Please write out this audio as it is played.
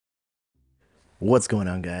What's going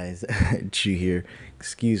on, guys? Chu here.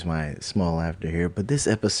 Excuse my small laughter here, but this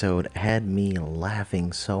episode had me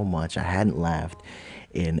laughing so much. I hadn't laughed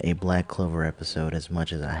in a Black Clover episode as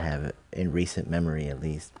much as I have in recent memory, at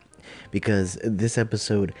least, because this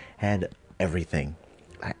episode had everything.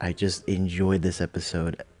 I just enjoyed this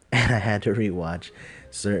episode, and I had to rewatch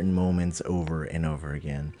certain moments over and over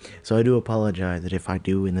again. So I do apologize that if I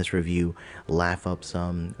do in this review laugh up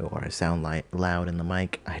some or I sound loud in the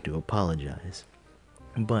mic, I do apologize.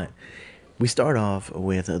 But we start off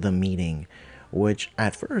with the meeting, which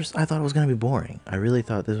at first I thought was going to be boring. I really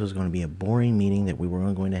thought this was going to be a boring meeting, that we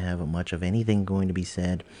weren't going to have much of anything going to be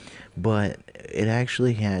said. But it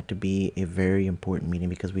actually had to be a very important meeting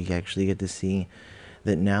because we actually get to see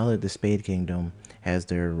that now that the Spade Kingdom has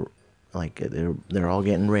their, they're all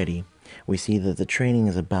getting ready. We see that the training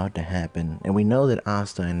is about to happen, and we know that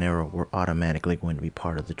Asta and Nero were automatically going to be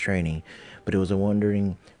part of the training, but it was a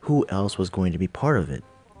wondering who else was going to be part of it.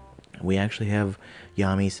 We actually have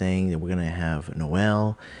Yami saying that we're going to have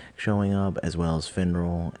Noelle showing up, as well as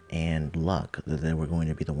Finral and Luck, that they were going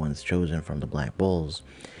to be the ones chosen from the Black Bulls.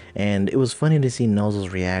 And it was funny to see Nozel's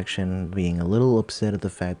reaction, being a little upset at the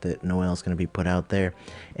fact that Noelle's going to be put out there.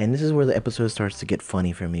 And this is where the episode starts to get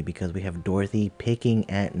funny for me, because we have Dorothy picking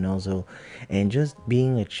at Nozel and just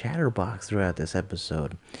being a chatterbox throughout this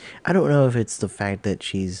episode. I don't know if it's the fact that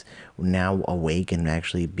she's now awake and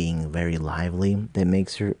actually being very lively that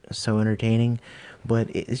makes her so entertaining,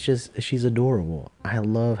 but it's just she's adorable. I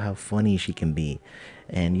love how funny she can be,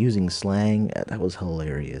 and using slang, that was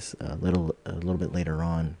hilarious. A little bit later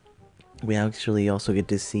on, we actually also get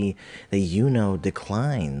to see that Yuno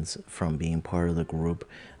declines from being part of the group.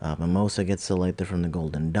 Mimosa gets selected from the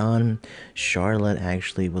Golden Dawn. Charlotte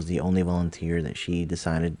actually was the only volunteer that she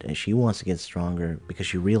decided that she wants to get stronger, because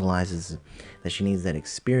she realizes that she needs that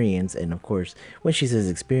experience. And of course, when she says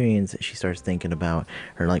experience, she starts thinking about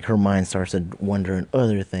her mind starts to wonder in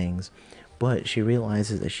other things. But she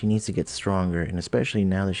realizes that she needs to get stronger, and especially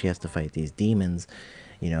now that she has to fight these demons,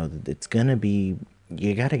 it's gonna be,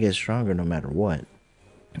 you gotta get stronger no matter what.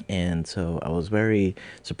 And so I was very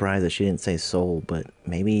surprised that she didn't say soul, but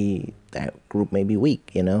maybe that group may be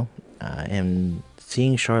weak. And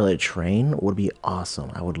seeing Charlotte train would be awesome.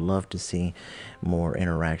 I would love to see more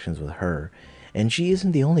interactions with her. And she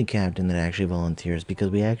isn't the only captain that actually volunteers, because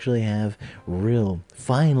we actually have Real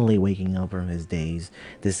finally waking up from his days,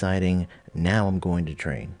 deciding, now I'm going to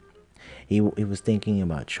train. He was thinking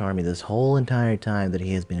about Charmy this whole entire time, that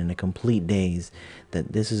he has been in a complete daze,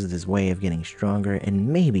 that this is his way of getting stronger, and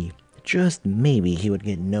maybe, just maybe, he would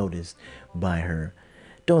get noticed by her.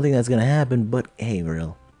 Don't think that's gonna happen, but hey,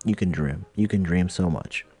 Real, you can dream. You can dream so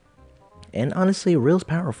much. And honestly, Real's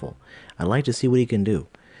powerful. I'd like to see what he can do.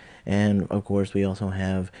 And of course, we also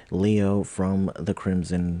have Leo from the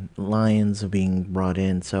Crimson Lions being brought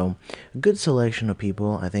in. So, a good selection of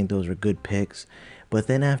people. I think those are good picks. But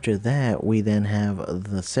then after that, we then have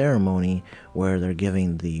the ceremony where they're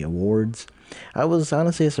giving the awards. I was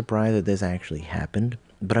honestly surprised that this actually happened,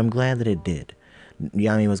 but I'm glad that it did.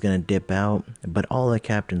 Yami was going to dip out, but all the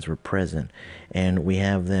captains were present, and we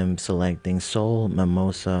have them selecting Soul,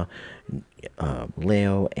 Mimosa,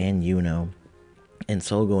 Leo, and Yuno. And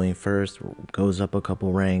Soul going first, goes up a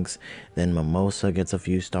couple ranks. Then Mimosa gets a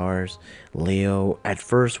few stars. Leo at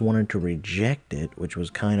first wanted to reject it, which was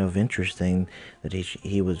kind of interesting that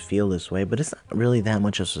he would feel this way, but it's not really that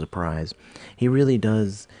much of a surprise. He really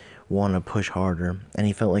does want to push harder, and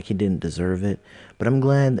he felt like he didn't deserve it. But I'm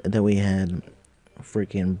glad that we had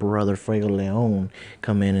freaking brother Fuego Leon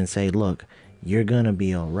come in and say, look, you're gonna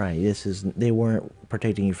be all right. They weren't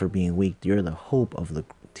protecting you for being weak. You're the hope of the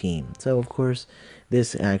team. So of course,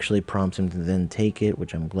 this actually prompts him to then take it,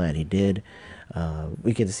 which I'm glad he did.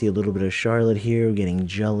 We get to see a little bit of Charlotte here getting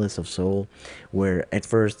jealous of Soul, where at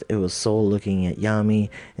first it was Soul looking at Yami,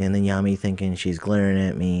 and then Yami thinking she's glaring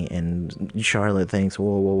at me, and Charlotte thinks,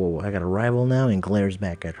 whoa, whoa, whoa, I got a rival now, and glares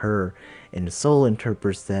back at her. And Soul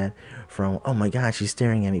interprets that from, oh my god, she's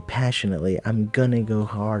staring at me passionately, I'm gonna go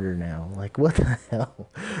harder now. Like, what the hell?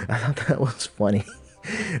 I thought that was funny.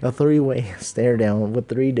 A three-way stare down with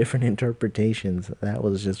three different interpretations. That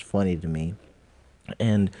was just funny to me.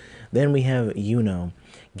 And then we have Yuno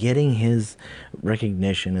getting his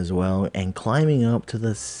recognition as well, and climbing up to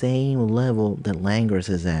the same level that Langris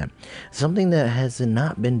is at. Something that has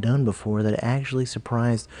not been done before, that actually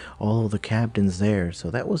surprised all of the captains there. So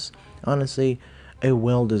that was honestly a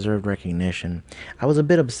well-deserved recognition. I was a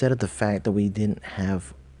bit upset at the fact that we didn't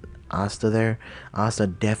have Asta there. Asta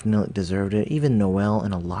definitely deserved it. Even Noelle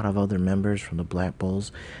and a lot of other members from the Black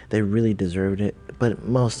Bulls, they really deserved it. But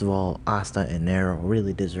most of all, Asta and Nero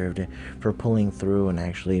really deserved it for pulling through and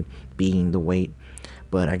actually being the weight.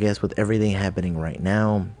 But I guess with everything happening right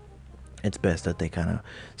now, it's best that they kind of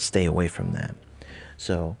stay away from that.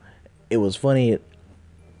 So it was funny,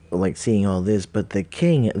 like seeing all this, but the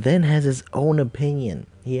king then has his own opinion.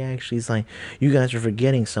 He actually is like, you guys are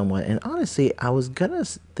forgetting someone. And honestly, I was gonna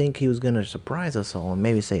think he was gonna surprise us all and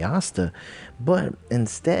maybe say Asta, but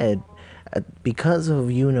instead, because of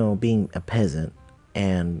Yuno being a peasant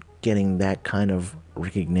and getting that kind of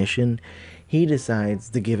recognition, he decides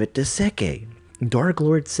to give it to Seke. Dark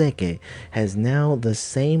Lord Seke has now the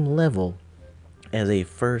same level as a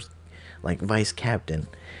first, like, vice captain.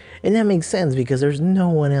 And that makes sense because there's no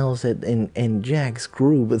one else in Jack's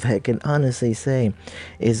group that can honestly say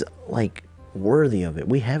is like worthy of it.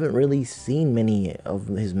 We haven't really seen many of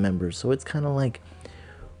his members, so it's kind of like,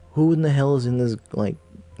 who in the hell is in this, like,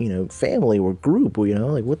 family or group?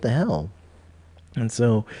 Like, what the hell? And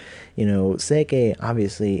so, Seke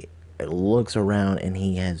obviously looks around and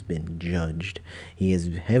he has been judged. He is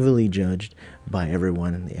heavily judged by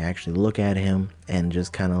everyone. They actually look at him and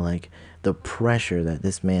just kind of like the pressure that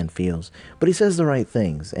this man feels. But he says the right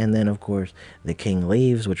things. And then, of course, the king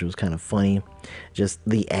leaves, which was kind of funny. Just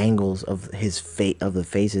the angles of his of the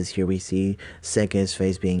faces here. We see Seke's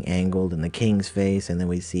face being angled and the king's face, and then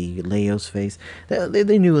we see Leo's face.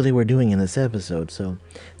 They knew what they were doing in this episode, so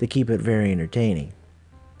they keep it very entertaining.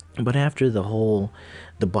 But after the whole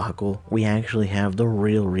debacle, we actually have the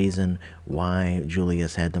real reason why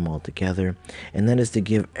Julius had them all together, and that is to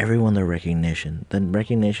give everyone the recognition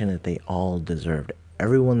that they all deserved.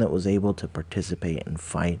 Everyone that was able to participate and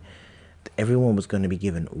fight, everyone was going to be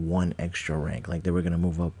given one extra rank, like they were going to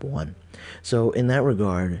move up one. So in that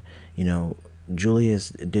regard, Julius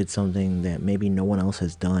did something that maybe no one else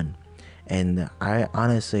has done. And I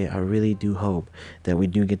really do hope that we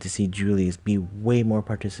do get to see Julius be way more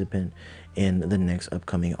participant in the next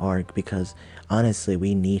upcoming arc, because honestly,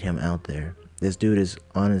 we need him out there. This dude is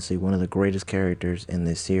honestly one of the greatest characters in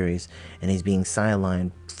this series, and he's being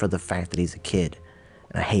sidelined for the fact that he's a kid.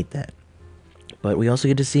 And I hate that. But we also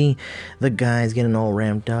get to see the guys getting all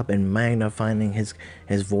ramped up and magnifying his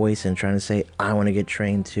voice and trying to say, I want to get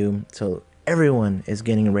trained too. So everyone is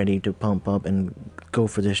getting ready to pump up and go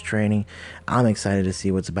for this training. I'm excited to see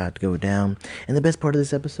what's about to go down. And the best part of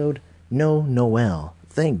this episode, no Noelle.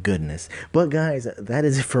 Thank goodness. But guys, that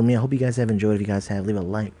is it for me. I hope you guys have enjoyed. If you guys have, leave a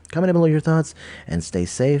like, comment down below your thoughts, and stay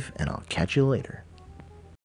safe, and I'll catch you later.